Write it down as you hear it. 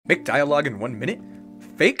Make dialogue in 1 minute?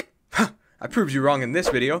 Fake? Huh, I proved you wrong in this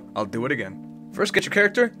video. I'll do it again. First, get your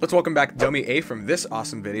character. Let's welcome back Dummy A from this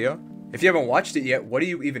awesome video. If you haven't watched it yet, what are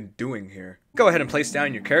you even doing here? Go ahead and place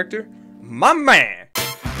down your character. My man!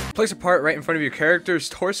 Place a part right in front of your character's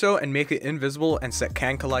torso and make it invisible and set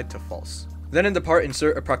can collide to false. Then in the part,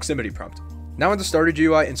 insert a proximity prompt. Now in the starter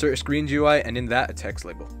GUI, insert a screen GUI and in that, a text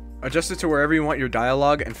label. Adjust it to wherever you want your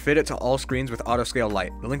dialogue and fit it to all screens with AutoScale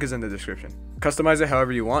Lite. The link is in the description. Customize it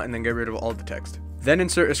however you want and then get rid of all the text. Then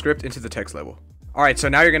insert a script into the text label. Alright, so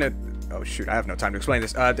now you're gonna... Oh shoot, I have no time to explain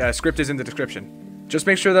this. Script is in the description. Just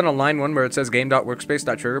make sure that on line 1 where it says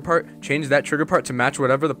game.workspace.triggerPart, change that trigger part to match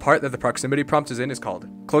whatever the part that the proximity prompt is in is called.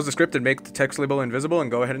 Close the script and make the text label invisible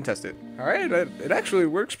and go ahead and test it. Alright, it actually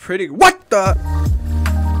works pretty... What the...